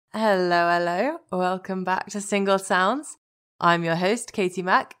Hello, hello. Welcome back to Single Sounds. I'm your host, Katie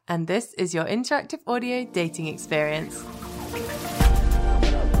Mack, and this is your interactive audio dating experience.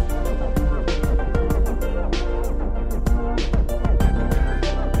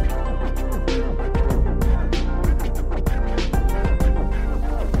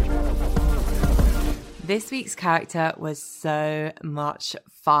 This week's character was so much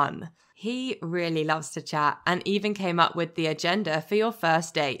fun. He really loves to chat and even came up with the agenda for your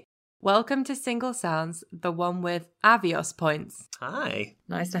first date. Welcome to Single Sounds, the one with Avios points. Hi.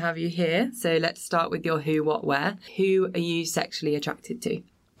 Nice to have you here. So let's start with your who, what, where. Who are you sexually attracted to?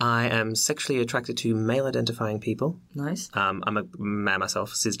 I am sexually attracted to male-identifying people. Nice. I'm a man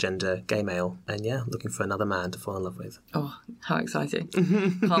myself, cisgender, gay male, and yeah, looking for another man to fall in love with. Oh, how exciting.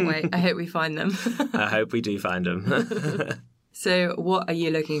 Can't wait. I hope we find them. I hope we do find them. So what are you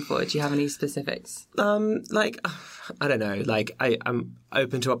looking for? Do you have any specifics? I don't know. I'm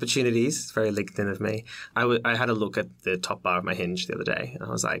open to opportunities. It's very LinkedIn of me. I had a look at the top bar of my Hinge the other day, and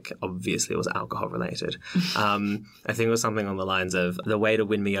I was like, obviously it was alcohol related. I think it was something on the lines of, the way to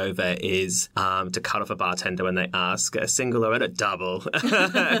win me over is to cut off a bartender when they ask a single or a double.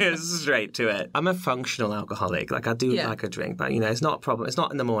 Straight to it. I'm a functional alcoholic. I do like a drink, but it's not a problem. It's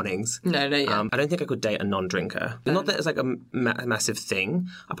not in the mornings. No. Yeah. I don't think I could date a non-drinker. Not that it's like a massive thing.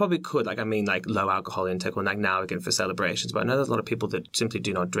 I probably could. Low alcohol intake or now again for celebrations. But I know there's a lot of people that simply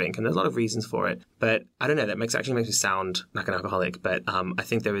do not drink, and there's a lot of reasons for it. But I don't know. That actually makes me sound like an alcoholic. But I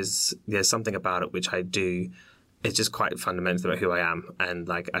think there's something about it which I do. It's just quite fundamental about who I am, and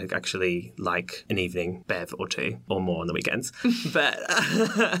I actually like an evening bev or two or more on the weekends.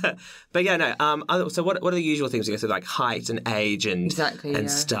 but yeah, no. So what are the usual things you go through, like height and age and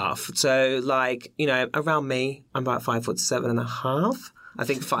stuff? So around me, I'm about 5'7.5". I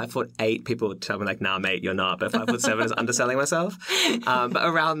think 5'8", people would tell me nah, mate, you're not. But 5'7" is underselling myself. But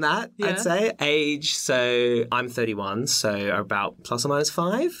around that, I'd say. Age, so I'm 31, so about plus or minus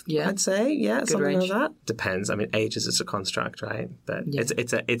 5. Yeah, I'd say. Yeah, good something range. Like that. Depends. I mean, age is just a construct, right? But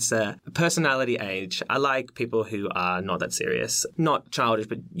it's a personality age. I like people who are not that serious, not childish,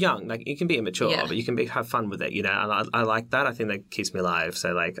 but young. You can be immature, but you can have fun with it. I like that. I think that keeps me alive.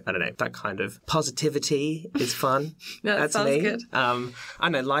 So I don't know, that kind of positivity is fun. That sounds me. Good. I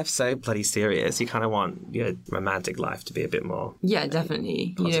know, life's so bloody serious. You kind of want your romantic life to be a bit more... Yeah,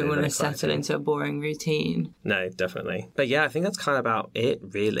 definitely. You don't want to settle into a boring routine. No, definitely. But yeah, I think that's kind of about it,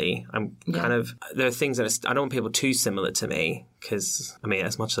 really. There are things that I don't want people too similar to me, because,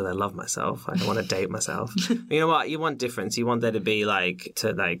 as much as I love myself, I don't want to date myself. You know what? You want difference. You want there to be,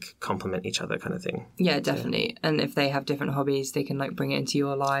 to complement each other kind of thing. Yeah, definitely. Yeah. And if they have different hobbies, they can, bring it into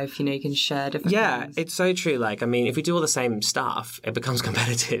your life. You can share different things. Yeah, it's so true. If we do all the same stuff, it becomes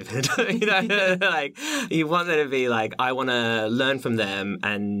competitive. You want there to be, I want to learn from them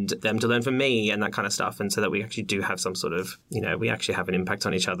and them to learn from me and that kind of stuff. And so that we actually do have some sort of, we actually have an impact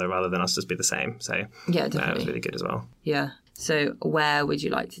on each other rather than us just be the same. So, yeah, definitely. That was really good as well. Yeah. So where would you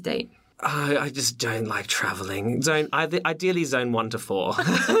like to date? I just don't like travelling. Ideally zone 1 to 4.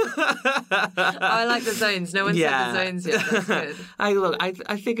 I like the zones. No one said the zones yet. That's good.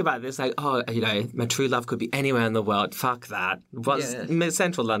 I think about this my true love could be anywhere in the world. Fuck that.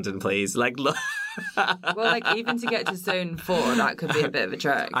 Central London, please. Look. Well, even to get to zone 4, that could be a bit of a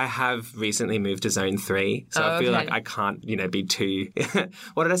trek. I have recently moved to zone 3, so I feel like I can't, be too...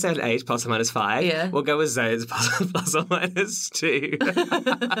 What did I say at age? Plus or minus 5? Yeah. We'll go with zones plus or minus 2.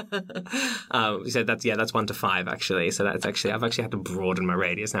 So that's 1 to 5, actually. So that's I've actually had to broaden my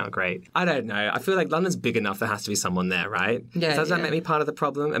radius now. Great. I don't know. I feel like London's big enough. There has to be someone there, right? Yeah. So does that make me part of the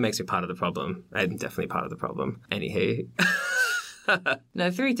problem? It makes me part of the problem. I'm definitely part of the problem. Anywho. No,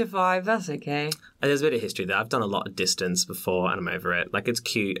 3 to 5, that's okay. And there's a bit of history there. I've done a lot of distance before and I'm over it. It's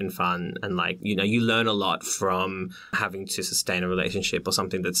cute and fun and you learn a lot from having to sustain a relationship or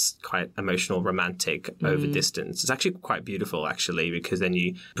something that's quite emotional, romantic over distance. It's actually quite beautiful, actually, because then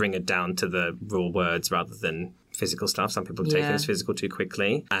you bring it down to the raw words rather than physical stuff. Some people take things physical too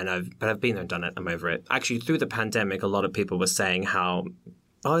quickly. But I've been there and done it. I'm over it. Actually, through the pandemic, a lot of people were saying how...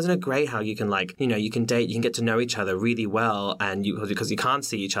 Oh, isn't it great how you can you can date, you can get to know each other really well, and because you can't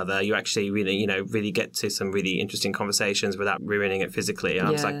see each other, you actually really, really get to some really interesting conversations without ruining it physically. And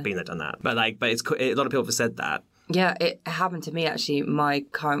I was been there, done that. But it's a lot of people have said that. Yeah, it happened to me actually. My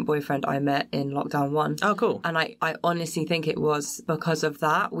current boyfriend I met in lockdown 1. Oh, cool. And I honestly think it was because of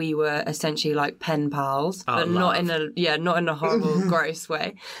that. We were essentially like pen pals, but not in a horrible, gross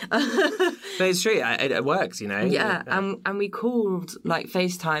way. But it's true. It works, you know? Yeah, and we called like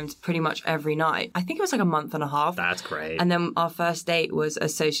FaceTimed pretty much every night. I think it was like a month and a half. That's great. And then our first date was a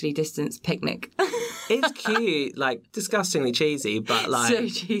socially distanced picnic. It's cute, like disgustingly cheesy, but like so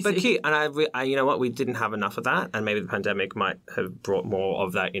cheesy, but cute. And I, you know what, we didn't have enough of that, and maybe the pandemic might have brought more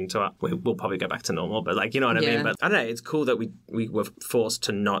of that into it. We'll probably go back to normal, but like, you know what I mean. But I don't know. It's cool that we were forced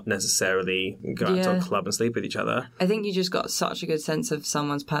to not necessarily go out to a club and sleep with each other. I think you just got such a good sense of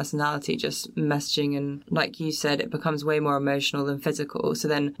someone's personality just messaging, and like you said, it becomes way more emotional than physical. So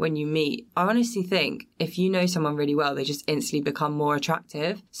then when you meet, I honestly think if you know someone really well, they just instantly become more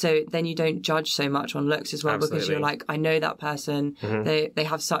attractive. So then you don't judge so much on looks as well. Absolutely. Because you're like, I know that person. Mm-hmm. They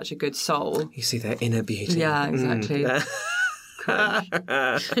have such a good soul. You see their inner beauty. Yeah, exactly.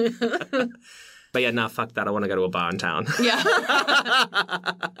 But yeah, fuck that. I want to go to a bar in town. Yeah.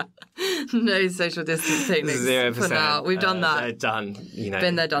 No social distance picnics 0%. For now. We've done that. Done. You know,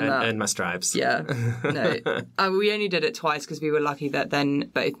 been there, done that. Earned my stripes. Yeah. No. We only did it twice because we were lucky that then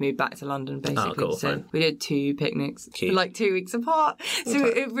both moved back to London, basically. Oh, cool. So fine. we did 2 picnics, Cute. like 2 weeks apart. So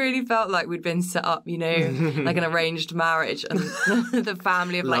it really felt like we'd been set up, you know, like an arranged marriage, and the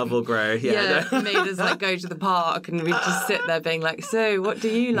family of like... Love will grow. Yeah, made us like go to the park, and we'd just sit there being like, so what do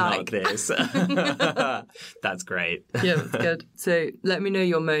you like? Not this. That's great. Yeah, that's good. So let me know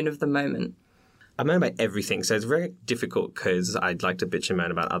your moan of the moment. I moan about everything, so it's very difficult because I'd like to bitch and moan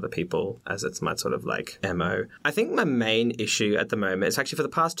about other people, as it's my sort of like MO. I think my main issue at the moment is actually for the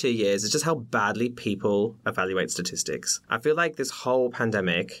past 2 years is just how badly people evaluate statistics. I feel like this whole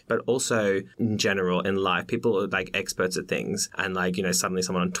pandemic, but also in general in life, people are like experts at things, and like, you know, suddenly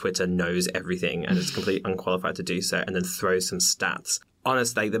someone on Twitter knows everything and is completely unqualified to do so, and then throws some stats.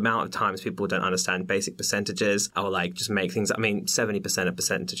 Honestly, the amount of times people don't understand basic percentages or like just make things... I mean, 70% of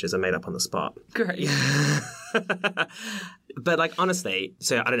percentages are made up on the spot. Great. But like, honestly,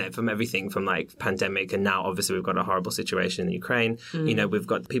 so I don't know, from everything from like pandemic, and now obviously we've got a horrible situation in Ukraine. You know, we've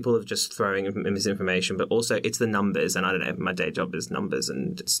got people of just throwing misinformation, but also it's the numbers. And I don't know, my day job is numbers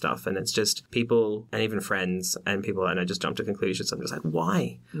and stuff. And it's just people, and even friends and people I know, just jump to conclusions. I'm just like,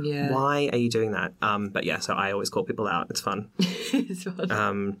 why? Yeah. Why are you doing that? But yeah, so I always call people out. It's fun. It's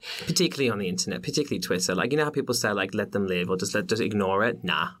fun. Particularly on the internet, particularly Twitter. Like, you know how people say like, let them live, or just ignore it?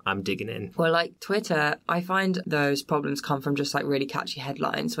 Nah, I'm digging in. Well, like Twitter, I find those problems come from just like really catchy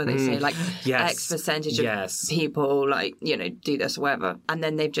headlines where they say like X percentage of people like, you know, do this or whatever, and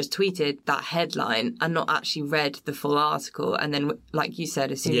then they've just tweeted that headline and not actually read the full article. And then, like you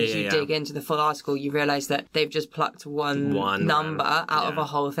said, as soon as you dig into the full article, you realise that they've just plucked one number out of a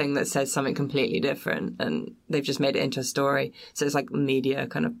whole thing that says something completely different, and they've just made it into a story. So it's like media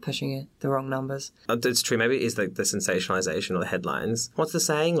kind of pushing it, the wrong numbers. It's true. Maybe it is like the sensationalization or the headlines. What's the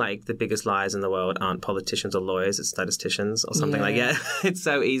saying? Like, the biggest lies in the world aren't politicians or lawyers, it's statisticians or something like that. It's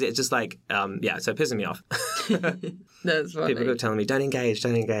so easy. It's just like, so pissing me off. That's funny. People go telling me, don't engage.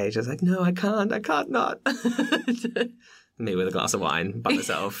 I was like, no, I can't not. Me with a glass of wine by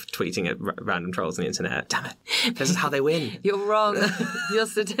myself, tweeting at random trolls on the internet. Damn it. This is how they win. You're wrong. Your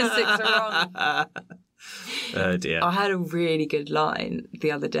statistics are wrong. Oh dear. I had a really good line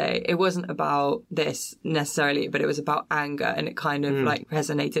the other day. It wasn't about this necessarily, but it was about anger, and it kind of like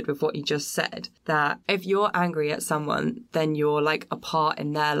resonated with what you just said. That if you're angry at someone, then you're like a part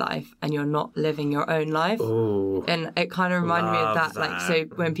in their life and you're not living your own life. Ooh, and it kind of reminded me of that. Like, so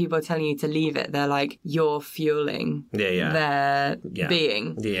when people are telling you to leave it, they're like, you're fueling their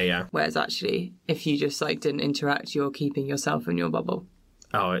being. Yeah. Whereas actually, if you just like didn't interact, you're keeping yourself in your bubble.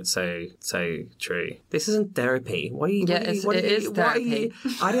 Oh, it's so true. This isn't therapy. What are you? Yeah, it is therapy.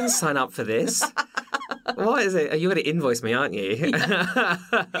 I didn't sign up for this. What is it? You're going to invoice me, aren't you? Yeah.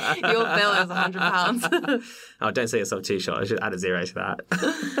 Your bill is £100. Oh, don't say yourself too short. I should add a 0 to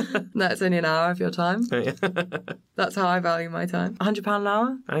that. That's only an hour of your time. That's how I value my time. £100 an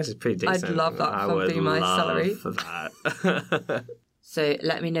hour? That's pretty decent. I'd love that for being my salary. For that. So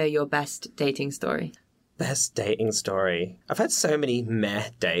let me know your best dating story. Best dating story. I've had so many meh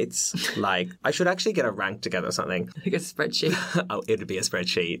dates. Like, I should actually get a rank together or something. Like a spreadsheet. Oh, it'd be a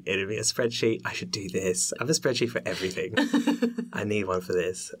spreadsheet. I should do this. I have a spreadsheet for everything. I need one for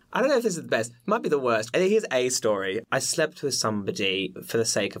this. I don't know if this is the best. It might be the worst. Here's a story. I slept with somebody for the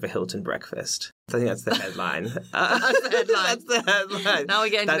sake of a Hilton breakfast. I think that's the headline. That's the headline. That's the headline. Now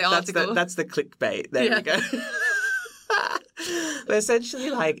we get into the article. That's the clickbait. There we go. But essentially,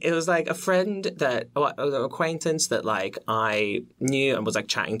 like, it was like a friend that, an acquaintance that, like, I knew and was, like,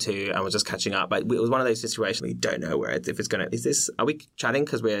 chatting to and was just catching up. But it was one of those situations where you don't know where if it's going to, are we chatting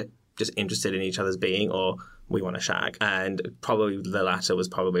because we're just interested in each other's being, or we want to shag? And probably the latter was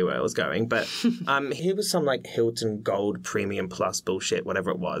probably where I was going. But he was some like Hilton Gold Premium Plus bullshit, whatever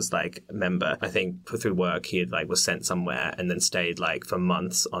it was, like member. I think through work he had like was sent somewhere and then stayed like for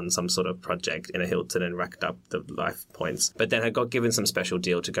months on some sort of project in a Hilton and racked up the life points. But then I got given some special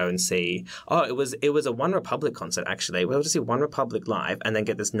deal to go and see. Oh, it was a One Republic concert actually. We were able to see One Republic live and then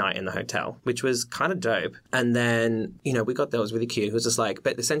get this night in the hotel, which was kind of dope. And then, you know, we got there, it was really cute. It was just like,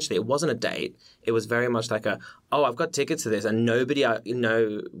 but essentially it wasn't a date. It was very much like I've got tickets to this and nobody I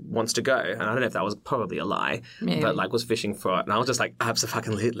know wants to go. And I don't know if that was probably a lie, but like was fishing for it. And I was just like,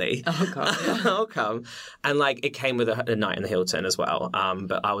 abso-fucking-lutely. Oh, God. Yeah. I'll come. And like it came with a night in the Hilton as well.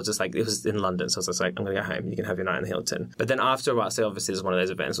 But I was just like, it was in London. So I was just like, I'm going to go home. You can have your night in the Hilton. But then after a while, so obviously it was one of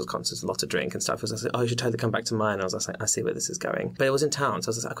those events with concerts, a lot to drink and stuff. I was like, oh, you should totally come back to mine. And I was just like, I see where this is going. But it was in town. So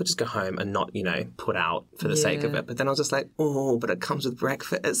I was like, I could just go home and not, you know, put out for the sake of it. But then I was just like, oh, but it comes with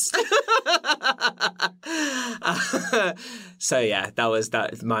breakfast. So yeah, that was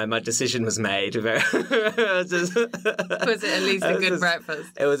that. My decision was made. Was it at least a good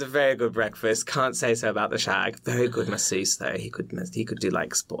breakfast? It was a very good breakfast. Can't say so about the shag. Very good masseuse though. He could do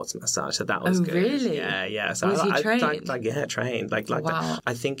like sports massage. So that was good. Really? Yeah. So was he trained? Trained. Like wow. that.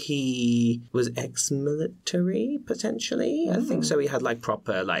 I think he was ex-military potentially. I think so. He had like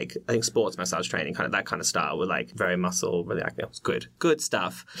proper like I think sports massage training, kind of that kind of style with like very muscle. Really, like, it was good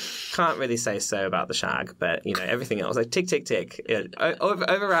stuff. Can't really say so about the shag, but you know everything else like tick. Yeah,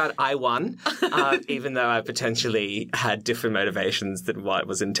 overall, I won, even though I potentially had different motivations than what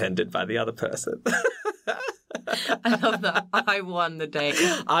was intended by the other person. I love that. I won the date.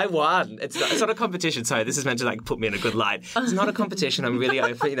 I won. It's not a competition. Sorry, this is meant to like put me in a good light. It's not a competition. I'm really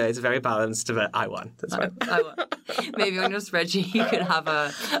open. You know, it's very balanced. But I won. That's right. I won. Maybe on your spreadsheet you could have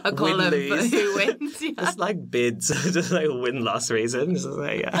a column for who wins. Yeah. Just like bids, just like win-loss reasons.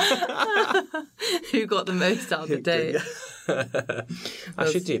 Like, yeah. Who got the most out of the date? I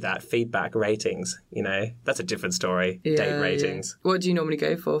should do that. Feedback ratings. You know, that's a different story. Yeah, date ratings. Yeah. What do you normally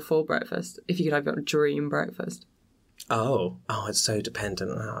go for breakfast? If you could have your dream breakfast. Oh, it's so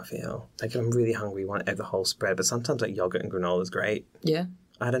dependent on how I feel. Like if I'm really hungry, I want the whole spread. But sometimes like yogurt and granola is great. Yeah.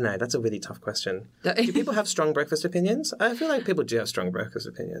 I don't know. That's a really tough question. Do people have strong breakfast opinions? I feel like people do have strong breakfast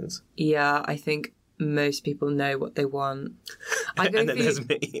opinions. Yeah, I think most people know what they want. And then there's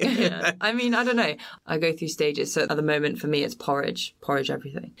me. Yeah. I mean, I don't know. I go through stages. So at the moment, for me, it's porridge. Porridge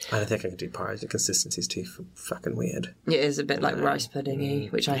everything. I don't think I can do porridge. The consistency's too fucking weird. It is a bit like rice pudding-y,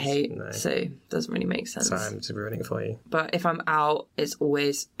 which I hate. No. So it doesn't really make sense. So I'm just ruining it for you. But if I'm out, it's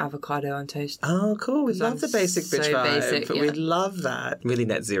always avocado on toast. Oh, cool. We love the basic bitch vibe. Basic, yeah. We love that. Really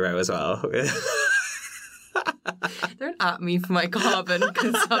net zero as well. Don't at me for my carbon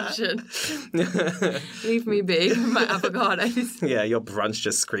consumption. Leave me be, my avocados. Yeah, your brunch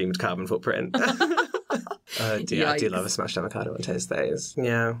just screamed carbon footprint. Oh dear, I do love a smashed avocado on toast days.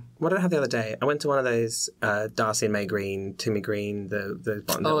 Yeah. What did I have the other day? I went to one of those Darcy and May Green, Timmy Green, the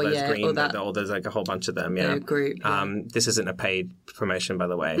green, there's like a whole bunch of them. Yeah. Group. Yeah. This isn't a paid promotion, by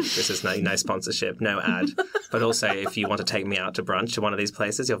the way. This is no sponsorship, no ad. But also, if you want to take me out to brunch to one of these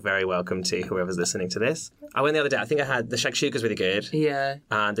places, you're very welcome to. Whoever's listening to this. I went the other day. I think I had the shakshuka's really good. Yeah.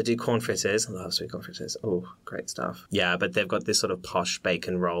 And they do corn fritters. I love sweet corn fritters. Oh, great stuff. Yeah, but they've got this sort of posh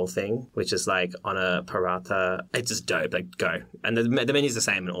bacon roll thing, which is like on a paratha. It's just dope. Like, go. And the menu's the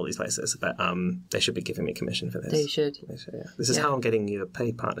same in all these places, but they should be giving me commission for this. They should. Yeah. This is how I'm getting you a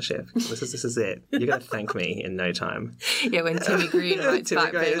paid partnership. This is it. You're going to thank me in no time. Yeah, when Timmy Green writes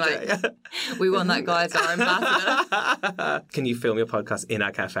back being like, we want that guy as our ambassador. Can you film your podcast in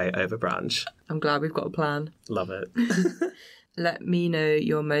our cafe over brunch? I'm glad we've got a plan. Love it. Let me know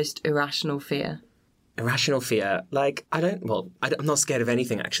your most irrational fear. Irrational fear? Like, I'm not scared of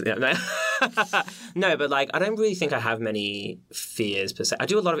anything, actually. No, but like, I don't really think I have many fears per se. I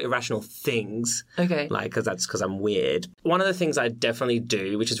do a lot of irrational things. Okay. Like, because I'm weird. One of the things I definitely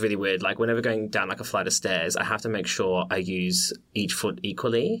do, which is really weird, like whenever going down like a flight of stairs, I have to make sure I use each foot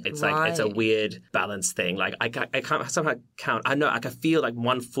equally. It's like, it's a weird balance thing. Like, I can't somehow count. I know, like, I feel like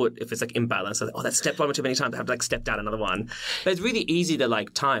one foot, if it's like imbalanced, I'm like, that's stepped one too many times. I have to like step down another one. But it's really easy to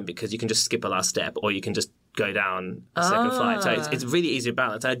like time because you can just skip a last step or you can just go down a second flight. So it's really easy to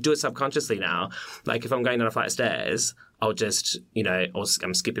balance. I do it subconsciously now. Like if I'm going down a flight of stairs, I'll just, or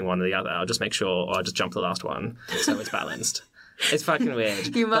I'm skipping one or the other. I'll just make sure, or I'll just jump the last one. So it's balanced. It's fucking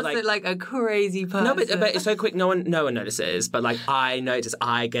weird. You must look like a crazy person. No, but it's so quick. No one notices. But like I notice,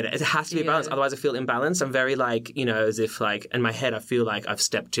 I get it. It has to be balanced. Otherwise, I feel imbalanced. I'm very like, as if like in my head, I feel like I've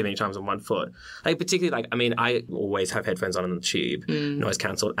stepped too many times on one foot. Like particularly like, I mean, I always have headphones on the tube, noise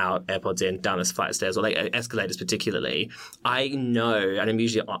cancelled, out, AirPods in, down a flight of stairs, or like escalators particularly. I know, and I'm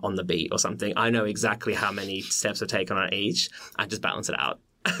usually on the beat or something. I know exactly how many steps I've taken on each. I just balance it out.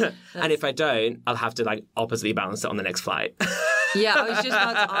 And if I don't, I'll have to like oppositely balance it on the next flight. Yeah, I was just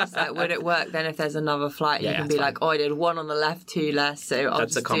about to ask that. Would it work then if there's another flight? You can be like, I did one on the left, two less. So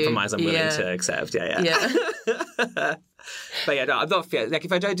that's a compromise I'm willing to accept. Yeah. But yeah, no, I'm not fear. Like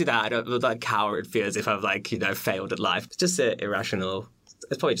if I don't do that, I don't like cower in fear as if I've like failed at life. It's just irrational.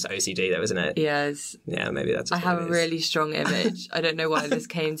 It's probably just OCD though, isn't it? Yes. Yeah, maybe that's. I have a really strong image. I don't know why this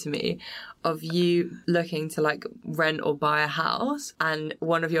came to me. Of you looking to like rent or buy a house, and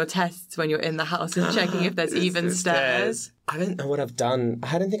one of your tests when you're in the house is checking if there's even stairs. I don't know what I've done.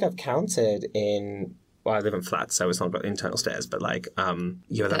 I don't think I've counted in. Well, I live in flats, so it's not about internal stairs, but like,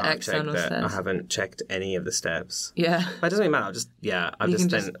 you're the architect that I haven't checked any of the steps. Yeah. But it doesn't really matter. I'll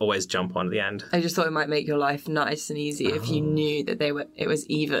just always jump on at the end. I just thought it might make your life nice and easy if you knew that it was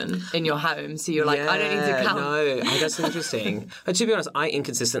even in your home. So you're like, I don't need to count. No, that's interesting. But to be honest, I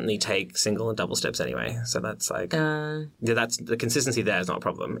inconsistently take single and double steps anyway. So that's like, that's the consistency there is not a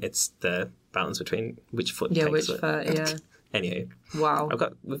problem. It's the balance between which foot takes which foot, yeah. Anywho. Wow.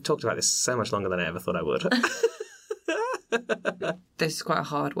 We've talked about this so much longer than I ever thought I would. This is quite a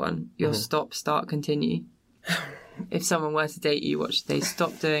hard one. Your stop, start, continue. If someone were to date you, what should they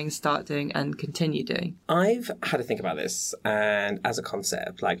stop doing, start doing, and continue doing? I've had to think about this, and as a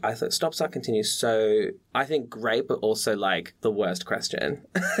concept, like I thought stop, start, continue. So I think great, but also like the worst question.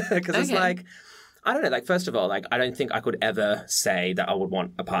 Because it's like, I don't know, like first of all, like I don't think I could ever say that I would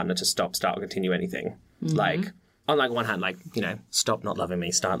want a partner to stop, start, or continue anything. Like, on like one hand, like, stop not loving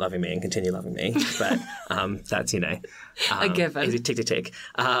me, start loving me, and continue loving me. But that's, a given. Easy tick, tick, tick.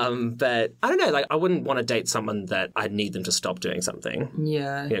 But I don't know, like I wouldn't want to date someone that I'd need them to stop doing something.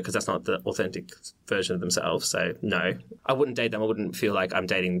 Yeah. Because that's not the authentic version of themselves. So no, I wouldn't date them. I wouldn't feel like I'm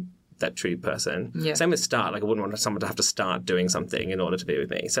dating that true person. Yeah. Same with start. Like I wouldn't want someone to have to start doing something in order to be with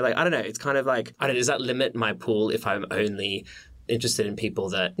me. So like, I don't know. It's kind of like, does that limit my pool if I'm only interested in people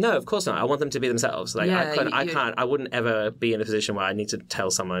that... No, of course not. I want them to be themselves. Like I wouldn't ever be in a position where I need to tell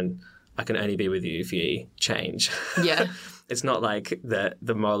someone I can only be with you if you change. Yeah. It's not like the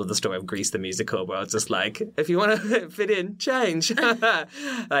moral of the story of Grease the musical where it's just like, if you want to fit in, change.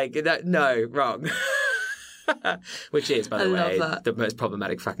 Like, no, wrong. Which is, by the way, the most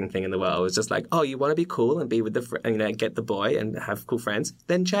problematic fucking thing in the world. It's just like, oh, you want to be cool and be with get the boy and have cool friends,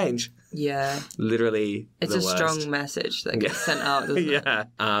 then change. Yeah. Literally, it's a strong message that gets sent out, doesn't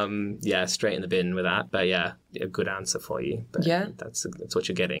it? Yeah, straight in the bin with that. But yeah, a good answer for you. But that's what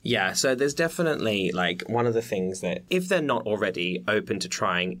you're getting. Yeah, so there's definitely like one of the things that if they're not already open to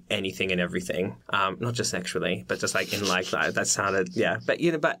trying anything and everything, not just sexually, but just like in life, that sounded,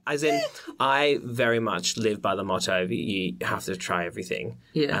 but as in, I very much live by the motto of you have to try everything.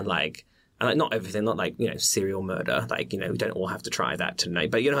 Yeah. And like not everything, not like, serial murder. Like, we don't all have to try that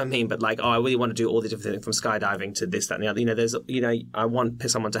tonight. But you know what I mean? But like, I really want to do all these different things from skydiving to this, that, and the other. There's, I want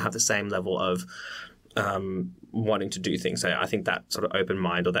someone to have the same level of wanting to do things. So I think that sort of open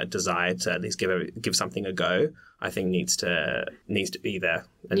mind or that desire to at least give something a go, I think needs to be there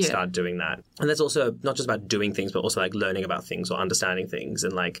and start doing that. And that's also not just about doing things, but also like learning about things or understanding things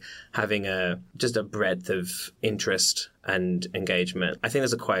and like having just a breadth of interest and engagement. I think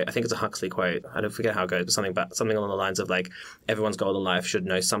there's a quote, I think it's a Huxley quote, I don't forget how it goes, but something along the lines of like, everyone's goal in life should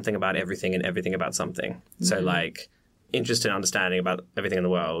know something about everything and everything about something. Mm-hmm. So like, interest in understanding about everything in the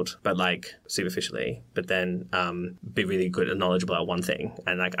world, but like superficially, but then be really good and knowledgeable at one thing.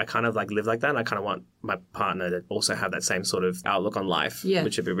 And like I kind of like live like that, and I kind of want my partner to also have that same sort of outlook on life,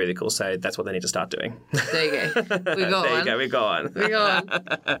 which would be really cool. So that's what they need to start doing. There you go. We got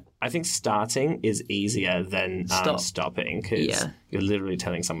one. I think starting is easier than stopping, because you're literally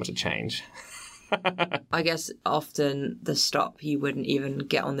telling someone to change. I guess often the stop, you wouldn't even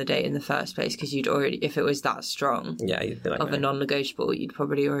get on the date in the first place because you'd already, if it was that strong you'd be like, of a non-negotiable, you'd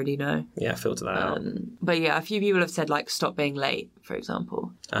probably already know. Yeah, filter that out. But yeah, a few people have said like stop being late, for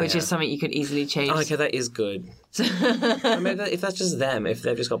example, which is something you could easily change. Oh, okay, that is good. I mean, if that's just them, if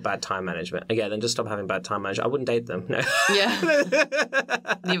they've just got bad time management, again, then just stop having bad time management. I wouldn't date them. No. Yeah.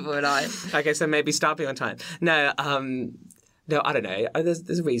 Neither would I. Okay, so maybe start being on time. No, No, I don't know.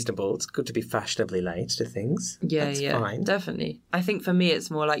 There's reasonable. It's good to be fashionably late to things. Yeah, That's fine. Definitely. I think for me,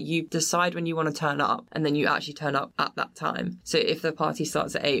 it's more like you decide when you want to turn up and then you actually turn up at that time. So if the party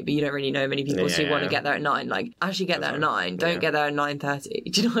starts at 8, but you don't really know many people, so you want to get there at 9, like actually get there at 9. Don't get there at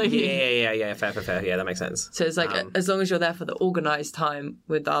 9:30. Do you know what I mean? Yeah. Fair. Yeah, that makes sense. So it's like, as long as you're there for the organised time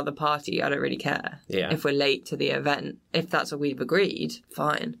with the other party, I don't really care. Yeah. If we're late to the event, if that's what we've agreed,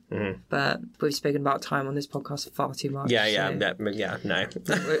 fine. Mm-hmm. But we've spoken about time on this podcast far too much. No.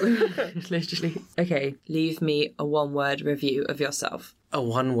 Literally. Okay, leave me a 1-word review of yourself. A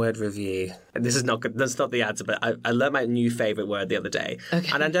 1-word review. This is not good. That's not the answer, but I learned my new favourite word the other day.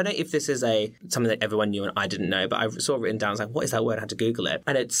 Okay. And I don't know if this is something that everyone knew and I didn't know, but I saw it written down. I was like, what is that word? I had to Google it.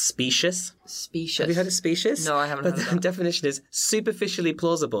 And it's specious. Specious. Have you heard of specious? No, I haven't heard of that. The definition is superficially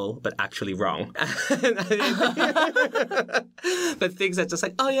plausible, but actually wrong. But things are just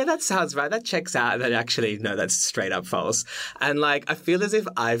like, oh yeah, that sounds right. That checks out. And then actually, no, that's straight up false. And like, I feel as if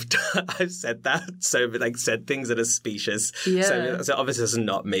I've said that. So like said things that are specious. Yeah. So obviously this is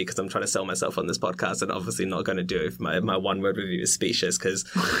not me because I'm trying to sell myself on this podcast and obviously not going to do it if my 1-word review is specious because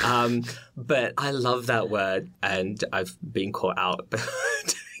but I love that word and I've been caught out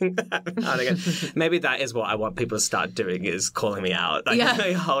doing that. Maybe that is what I want people to start doing is calling me out, like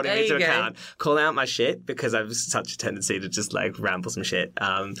holding me to account, calling out my shit because I've such a tendency to just like ramble some shit.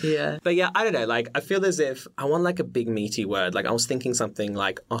 But yeah, I don't know, like I feel as if I want like a big meaty word. Like I was thinking something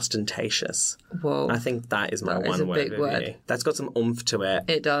like ostentatious. Whoa. I think that is my 1-word big word. That's got some oomph to it.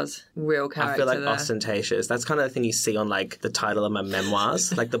 It does. Real character. I feel like there. ostentatious. That's kind of the thing you see on like the title of my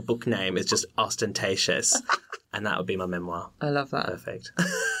memoirs. Like the book name is just ostentatious. And that would be my memoir. I love that. Perfect.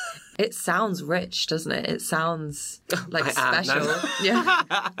 It sounds rich, doesn't it? It sounds like special. No.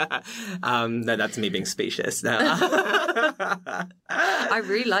 Yeah. No, that's me being specious. No. I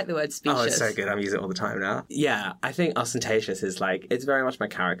really like the word specious. Oh, it's so good. I'm using it all the time now. Yeah, I think ostentatious is like, it's very much my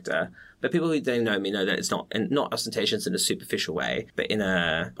character. But people who don't know me know that it's not ostentatious in a superficial way, but in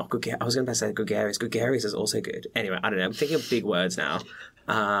a... I was going to say gregarious. Gregarious is also good. Anyway, I don't know. I'm thinking of big words now.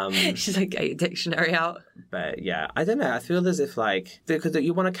 She's like, get your dictionary out. But yeah, I don't know. I feel as if like, because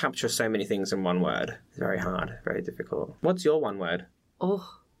you want to capture so many things in one word. It's very hard, very difficult. What's your 1 word?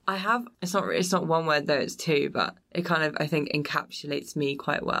 Oh, I have, it's not 1 word though, it's 2, but it kind of, I think, encapsulates me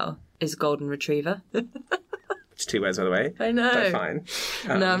quite well, is golden retriever. It's 2 words, by the way. I know. That's fine.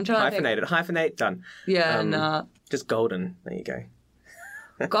 No, I'm trying to hyphenate, done. Yeah, nah. Just golden. There you go.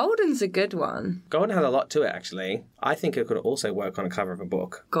 Golden's a good one. Golden has a lot to it, actually. I think it could also work on a cover of a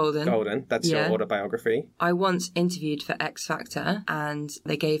book. Golden. That's your autobiography. I once interviewed for X Factor and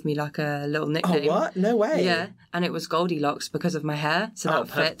they gave me like a little nickname. Oh, what? No way. Yeah, and it was Goldilocks because of my hair, so that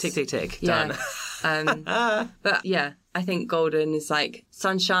fits. Tick, tick, tick. Yeah. Done. But yeah, I think golden is like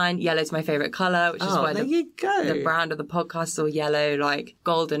sunshine. Yellow's my favourite colour, which is why the brand of the podcast is all yellow. Like,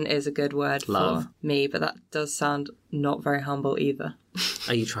 golden is a good word for me, but that does sound not very humble either.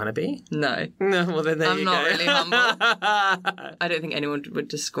 Are you trying to be? No. No, well then I'm not really humble. I don't think anyone would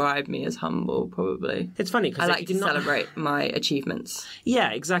describe me as humble, probably. It's funny because I like to celebrate my achievements.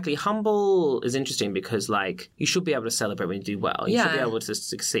 Yeah, exactly. Humble is interesting because, like, you should be able to celebrate when you do well. You should be able to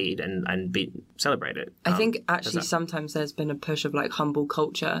succeed and be celebrated. I think actually sometimes there's been a push of like humble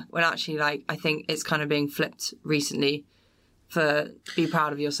culture when actually, like, I think it's kind of being flipped recently. For be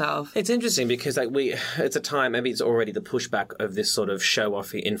proud of yourself. It's interesting because like it's a time, maybe it's already the pushback of this sort of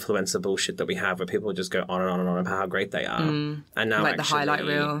show-offy influencer bullshit that we have where people just go on and on and on about how great they are. And now like actually, the highlight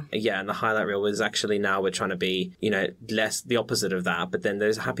reel. Yeah, and the highlight reel was actually now we're trying to be, less the opposite of that, but then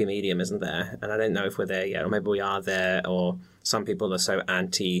there's a happy medium, isn't there? And I don't know if we're there yet, or maybe we are there, or some people are so are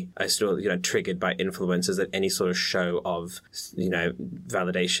still, triggered by influencers that any sort of show of,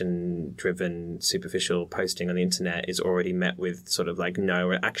 validation-driven, superficial posting on the internet is already met with sort of like,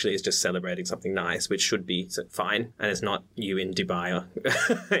 no, actually it's just celebrating something nice, which should be fine. And it's not you in Dubai or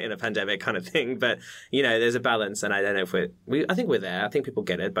in a pandemic kind of thing. But, there's a balance. And I don't know if I think we're there. I think people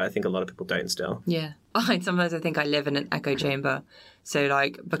get it, but I think a lot of people don't still. Yeah. Sometimes I think I live in an echo chamber. So,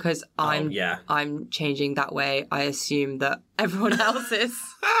 like, because I'm changing that way, I assume that everyone else is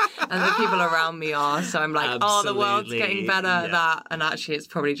and the people around me are. So I'm like, the world's getting better at that. And actually, it's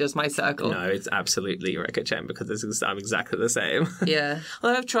probably just my circle. No, it's absolutely your echo chamber because I'm exactly the same. Yeah.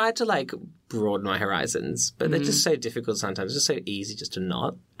 Well, I've tried to, like, broaden my horizons, but they're just so difficult sometimes. It's just so easy just to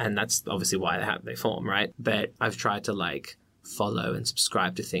not. And that's obviously why they form, right? But I've tried to, like, follow and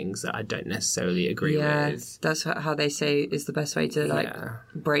subscribe to things that I don't necessarily agree with. That's how they say is the best way to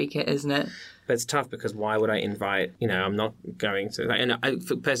break it, isn't it? But it's tough because why would I invite, I'm not going to,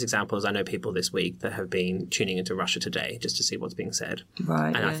 for best examples, I know people this week that have been tuning into Russia Today just to see what's being said.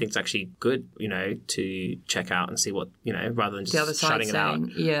 Right. And I think it's actually good, to check out and see what, rather than just shutting it out.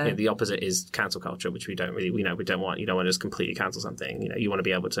 Yeah. The opposite is cancel culture, which we don't really, we don't want, you don't want to just completely cancel something. You want to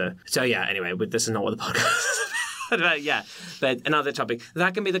be able to. So yeah, anyway, this is not what the podcast is about. Yeah, but another topic.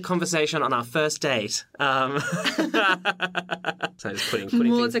 That can be the conversation on our first date. So just putting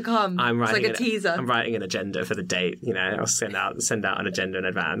more things, to come. It's like a teaser. I'm writing an agenda for the date. I'll send out an agenda in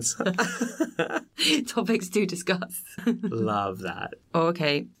advance. Topics to discuss. Love that.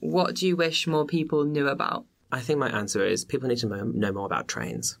 Okay, what do you wish more people knew about? I think my answer is people need to know more about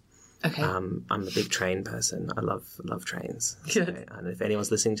trains. Okay. I'm a big train person. I love trains. Good. So, and if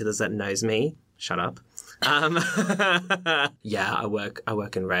anyone's listening to this that knows me, shut up. Yeah, I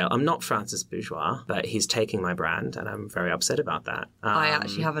work in rail. I'm not Francis Bourgeois, but he's taking my brand, and I'm very upset about that. I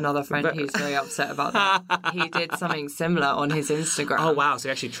actually have another friend who's very upset about that. He did something similar on his Instagram. Oh wow! So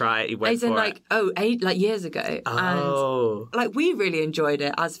he actually tried. He went for it. Years ago. Oh. And we really enjoyed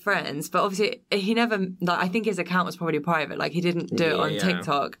it as friends, but obviously he never. I think his account was probably private. He didn't do it on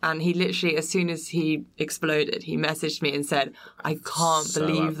TikTok, and he literally, as soon as he exploded, he messaged me and said, "I can't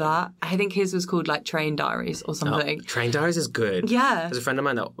believe that." I think his was called Train Diaries or something. Oh, Train Diaries is good. Yeah. There's a friend of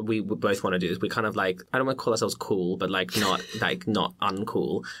mine that we both want to do this. We kind of I don't want to call ourselves cool, but not not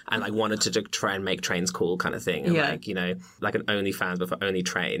uncool, and wanted to try and make trains cool kind of thing. And like an OnlyFans but for only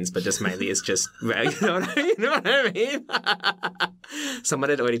trains, but just mainly it's just you know what I mean? Someone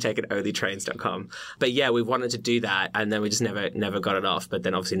had already taken onlytrains.com. But yeah, we wanted to do that, and then we just never got it off. But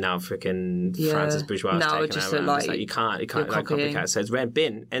then obviously now freaking Francis Bourgeois has taken over. You can't copycat. So it's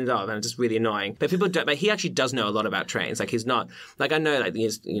been ended up, and it's just really annoying. But people don't. But he actually does know a lot about trains. He's not I know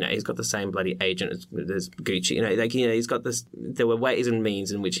he's got the same bloody agent as Gucci. He's got this. There were ways and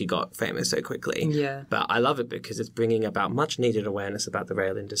means in which he got famous so quickly. Yeah. But I love it because it's bringing about much needed awareness about the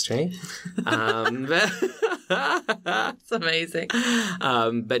rail industry. It's amazing.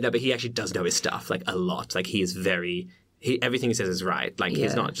 But he actually does know his stuff a lot. He is very. Everything he says is right.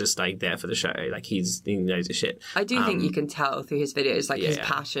 He's not just there for the show. He knows his shit. I do think you can tell through his videos, his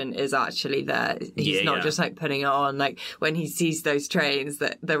passion is actually there. He's not just putting it on. When he sees those trains,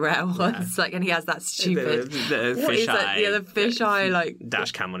 the rail ones, and he has that stupid the fish eye. The fish eye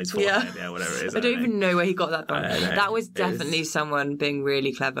dash cam on his forehead, whatever it is. I don't even know where he got that from. That was definitely someone being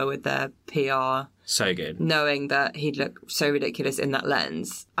really clever with their PR. So good. Knowing that he'd look so ridiculous in that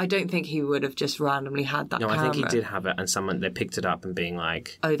lens. I don't think he would have just randomly had that camera. I think he did have it, and they picked it up and being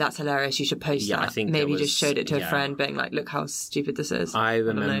oh, that's hilarious, you should post that. I think maybe just showed it to a friend being look how stupid this is. I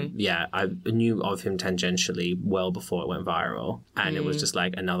remember, I knew of him tangentially well before it went viral, and it was just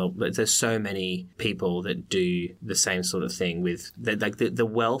another, there's so many people that do the same sort of thing with, the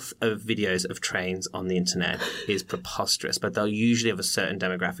wealth of videos of trains on the internet is preposterous, but they'll usually have a certain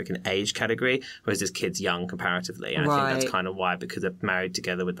demographic and age category, whereas this kid's young comparatively, and I think that's kind of why, because they're married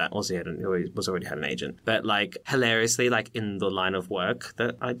together with that. Also, he already had an agent, but hilariously, in the line of work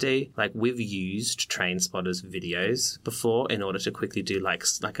that I do, we've used Train Spotters videos before in order to quickly do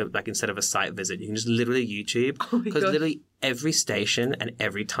instead of a site visit, you can just literally YouTube, because literally every station and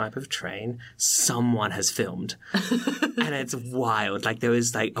every type of train someone has filmed, and it's wild. There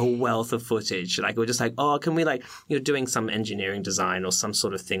is a wealth of footage. We're just oh, can we you're doing some engineering design or some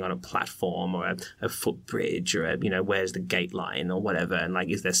sort of thing on a platform or a footbridge or where's the gate line or whatever, and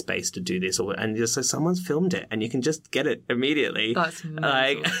is there space to do this, and just someone's filmed it and you can just get it immediately. That's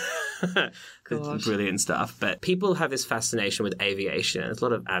It's brilliant stuff. But people have this fascination with aviation. There's a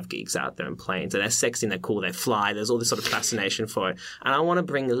lot of av geeks out there in planes, and they're sexy and they're cool, they fly, there's all this sort of fascination for it, and I want to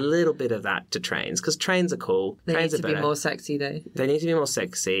bring a little bit of that to trains, because trains are cool. They trains need to be more sexy though. They need to be more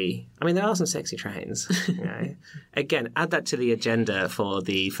sexy. I mean, there are some sexy trains. Again, add that to the agenda for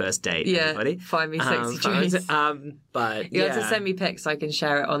the first date, everybody. Find me sexy trains. But you have to send me pics so I can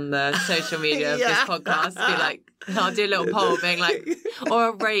share it on the social media of this podcast. Be I'll do a little poll being or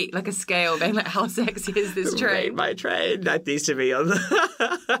a rate, a scale being how sexy is this train? Rate my train. That needs to be on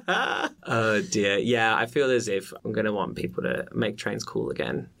the... Oh dear. Yeah, I feel as if I'm going to want people to make trains cool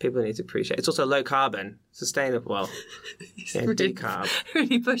again. People need to appreciate it. It's also low carbon, sustainable. Well, decarb.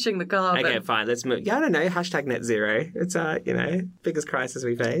 Really pushing the carbon. Okay, fine. Let's move. Yeah, I don't know. Hashtag net zero. It's biggest crisis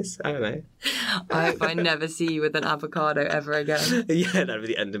we face. I don't know. I hope I never see you with an avocado ever again. Yeah, that'd be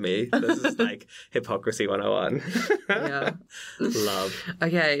the end of me. This is hypocrisy 101. Yeah. Love.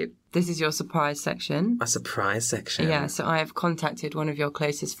 Okay, This is your surprise section. A surprise section? Yeah, so I have contacted one of your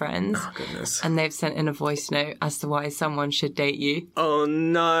closest friends. Oh, goodness. And they've sent in a voice note as to why someone should date you. Oh,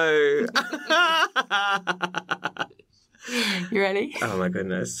 no. You ready? Oh, my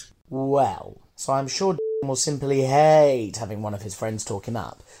goodness. Well, so I'm sure will simply hate having one of his friends talk him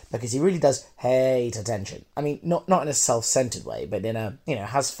up, because he really does hate attention. I mean, not in a self-centered way, but in a,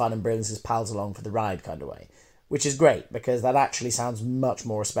 has fun and brings his pals along for the ride kind of way. Which is great, because that actually sounds much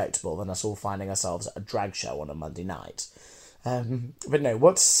more respectable than us all finding ourselves at a drag show on a Monday night. But no,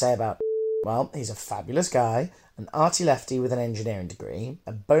 what to say about... Well, he's a fabulous guy, an arty-lefty with an engineering degree,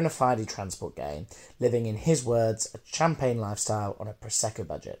 a bona fide transport gay, living in his words, a champagne lifestyle on a Prosecco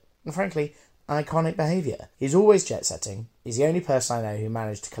budget. And frankly, iconic behaviour. He's always jet-setting. He's the only person I know who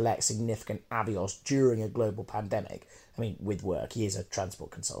managed to collect significant Avios during a global pandemic. I mean, with work. He is a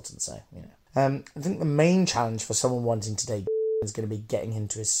transport consultant, so, I think the main challenge for someone wanting to date is going to be getting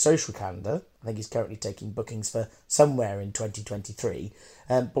into his social calendar. I think he's currently taking bookings for somewhere in 2023.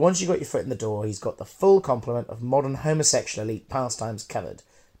 But once you've got your foot in the door, he's got the full complement of modern homosexual elite pastimes covered.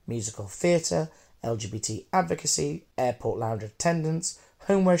 Musical theatre, LGBT advocacy, airport lounge attendance,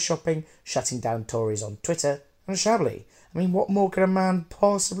 homeware shopping, shutting down Tories on Twitter, and Chablis. I mean, what more could a man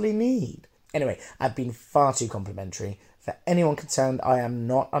possibly need? Anyway, I've been far too complimentary. For anyone concerned, I am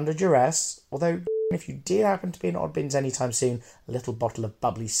not under duress, although if you did happen to be in Odd Bins anytime soon, a little bottle of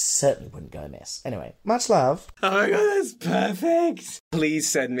bubbly certainly wouldn't go amiss. Anyway, much love. Oh my God, that's perfect. Please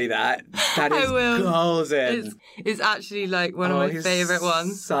send me that. That is golden. It's actually like one of my favourite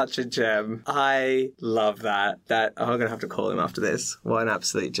ones. Such a gem. I love that. I'm going to have to call him after this. What an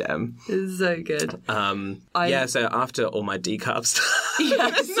absolute gem. It's so good. So after all my decarb stuff.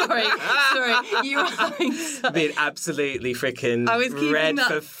 Yeah, sorry. You were having been absolutely freaking red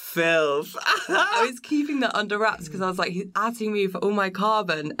for filth. I was keeping that under wraps because I was like, he's atting me for all my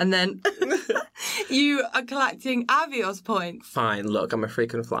carbon, and then you are collecting Avios points. Fine, look, I'm a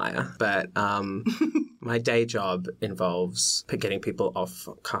frequent flyer, but my day job involves getting people off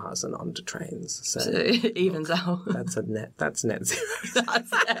cars and onto trains. So it evens out. That's net zero.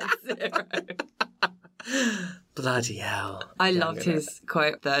 That's net zero. Bloody hell. I loved his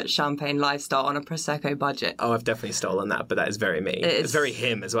quote, the champagne lifestyle on a Prosecco budget. Oh, I've definitely stolen that, but that is very me. It's very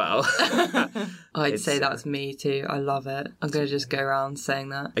him as well. I'd say that's me too. I love it. I'm going to just go around saying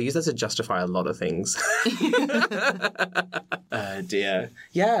that. I use that to justify a lot of things. Oh, dear.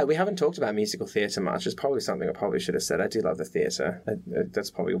 Yeah, we haven't talked about musical theatre much. It's probably something I probably should have said. I do love the theatre.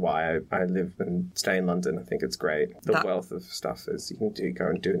 That's probably why I live and stay in London. I think it's great. The wealth of stuff is you can go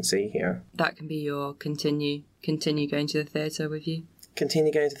and do and see here. That can be your continue going to the theatre with you.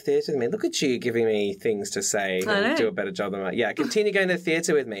 Continue going to the theatre with me. Look at you giving me things to say and do a better job than that. Yeah, continue going to the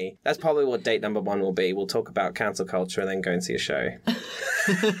theatre with me. That's probably what date number 1 will be. We'll talk about cancel culture and then go and see a show.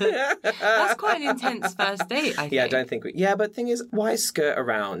 That's quite an intense first date, I think. Yeah, I don't think... but the thing is, why skirt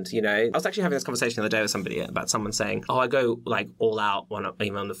around, I was actually having this conversation the other day with somebody about someone saying, I go, all out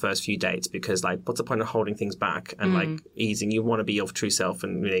even on the first few dates because, what's the point of holding things back and, easing? You want to be your true self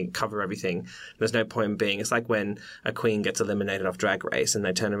and really cover everything. There's no point in being... It's like when a queen gets eliminated off Drag Race and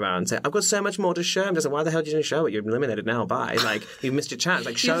they turn around and say, I've got so much more to show. I'm just like, why the hell did you didn't show it? You're eliminated now. Bye. You've missed your chance.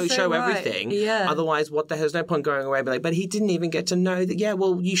 Show right. Everything. Yeah. Otherwise, what the hell? There's no point going away and be like, but he didn't even get to know that,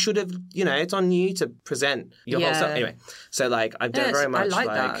 you should have, it's on you to present your whole stuff. Anyway, so, I don't very much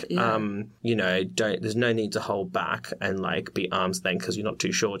that. Yeah. There's no need to hold back and, be arm's length because you're not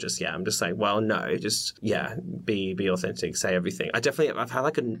too sure just yet. I'm just like, well, no, just, be authentic, say everything. I've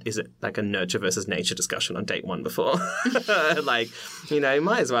had, a nurture versus nature discussion on date 1 before.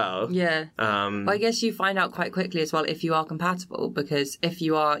 Might as well. Yeah. I guess you find out quite quickly as well if you are compatible, because if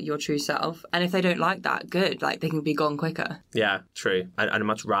you are your true self, and if they don't like that, good. They can be gone quicker. Yeah, true. I'd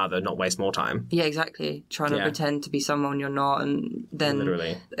much rather not waste more time. Yeah, exactly. Trying to pretend to be someone you're not, and then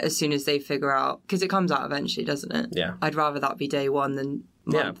literally, as soon as they figure out, because it comes out eventually, doesn't it? Yeah. I'd rather that be day 1 than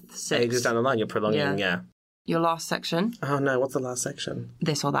month 6. Ages down the line, you're prolonging, yeah. Your last section. Oh no, what's the last section?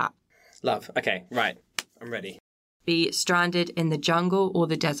 This or that. Love. Okay, right. I'm ready. Be stranded in the jungle or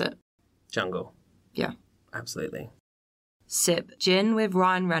the desert? Jungle. Yeah. Absolutely. Sip gin with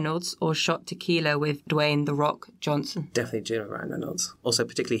Ryan Reynolds or shot tequila with Dwayne "The Rock" Johnson? Definitely gin with Ryan Reynolds. Also,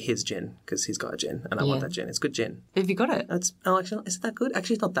 particularly his gin, because he's got a gin, and I want that gin. It's good gin. Have you got it? Actually, is it that good?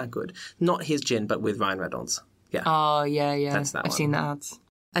 Actually, it's not that good. Not his gin, but with Ryan Reynolds. Yeah. Oh, yeah. That's that I've seen the ads.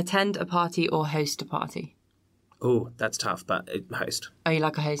 Attend a party or host a party? Oh, that's tough, but host. Oh, you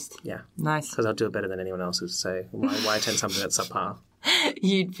like a host? Yeah. Nice. Because I'll do it better than anyone else's, so why attend something that's subpar?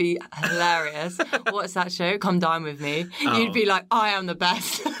 You'd be hilarious. What's that show? Come Dine With Me. Oh. You'd be like, I am the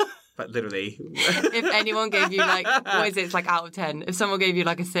best. But literally. If anyone gave you like, what is it? It's like out of 10. If someone gave you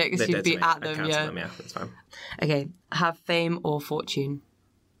like a 6, you'd be at them. Yeah. Them, yeah, that's fine. Okay. Have fame or fortune?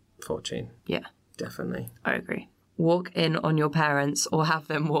 Fortune. Yeah. Definitely. I agree. Walk in on your parents or have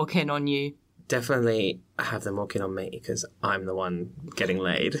them walk in on you? Definitely have them walk in on me because I'm the one getting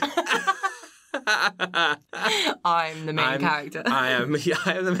laid. I'm the main character. I am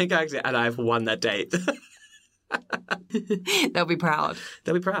the main character and I've won that date. They'll be proud.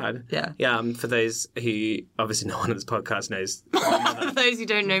 They'll be proud. Yeah. Yeah. For those who obviously no one on this podcast knows. For those who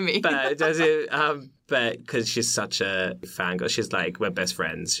don't know me. But because she's such a fangirl, she's like, we're best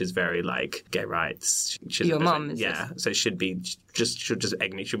friends. She's very like gay rights. She's your mum, is yeah. this? So she'll just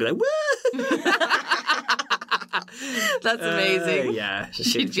egg me. She'll be like, woo! That's amazing. Yeah.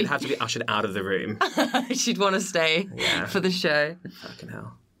 She'd have to be ushered out of the room. She'd want to stay for the show. Fucking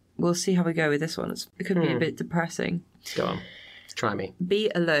hell. We'll see how we go with this one. It could be a bit depressing. Go on. Try me. Be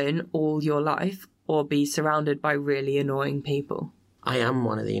alone all your life or be surrounded by really annoying people? I am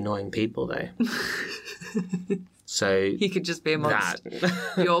one of the annoying people, though. So you could just be amongst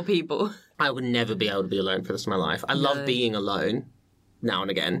your people. I would never be able to be alone for the rest of my life. I love being alone now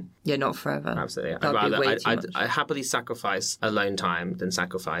and again. Yeah, not forever. Absolutely. I'd happily sacrifice alone time than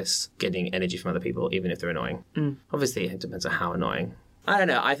sacrifice getting energy from other people, even if they're annoying. Obviously, it depends on how annoying. I don't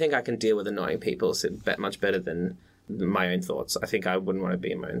know. I think I can deal with annoying people much better than my own thoughts. I think I wouldn't want to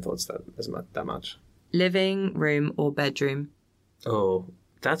be in my own thoughts that much. Living room or bedroom? Oh,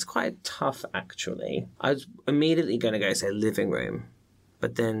 that's quite tough, actually. I was immediately going to go say living room,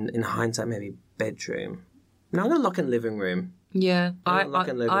 but then in hindsight, maybe bedroom. No, I'm going to lock in living room. Yeah, I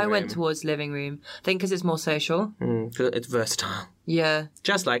room. went towards living room. I think because it's more social. It's versatile. Yeah.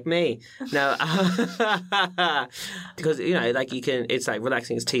 Just like me. No, because, like you can, it's like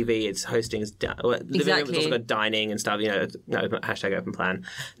relaxing, it's TV, it's hosting, it's living room, it's also got dining and stuff, hashtag open plan.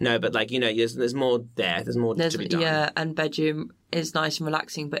 No, but like, there's more there. There's more to be done. Yeah, and bedroom is nice and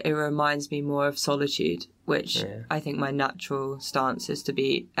relaxing, but it reminds me more of solitude, which I think my natural stance is to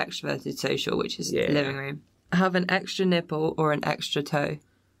be extroverted social, which is living room. Have an extra nipple or an extra toe?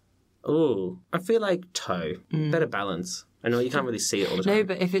 Oh, I feel like toe. Better balance. I know you can't really see it all the time. No,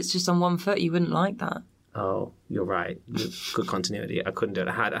 but if it's just on one foot, you wouldn't like that. Oh, you're right. Good continuity. I couldn't do it.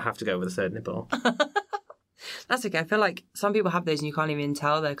 I have to go with a third nipple. That's okay. I feel like some people have those and you can't even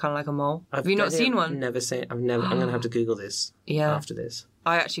tell. They're kind of like a mole. Have you not seen one? Never seen. I'm going to have to Google this after this.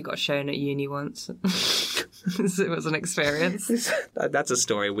 I actually got shown at uni once. So it was an experience. That's a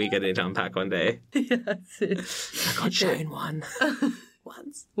story we get to unpack one day. Yeah, that's it. I got shown one.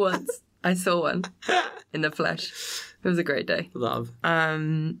 Once. I saw one in the flesh. It was a great day. Love.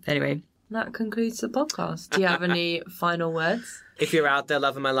 Anyway, that concludes the podcast. Do you have any final words? If you're out there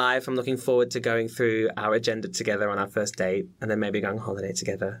loving my life, I'm looking forward to going through our agenda together on our first date and then maybe going on holiday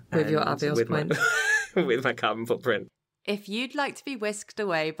together. With your Avios point. With my carbon footprint. If you'd like to be whisked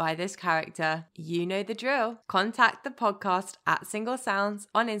away by this character, you know the drill. Contact the podcast at Single Sounds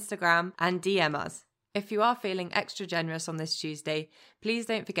on Instagram and DM us. If you are feeling extra generous on this Tuesday, please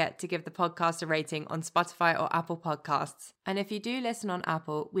don't forget to give the podcast a rating on Spotify or Apple Podcasts. And if you do listen on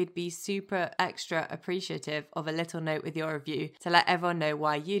Apple, we'd be super extra appreciative of a little note with your review to let everyone know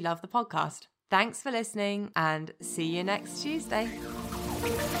why you love the podcast. Thanks for listening and see you next Tuesday.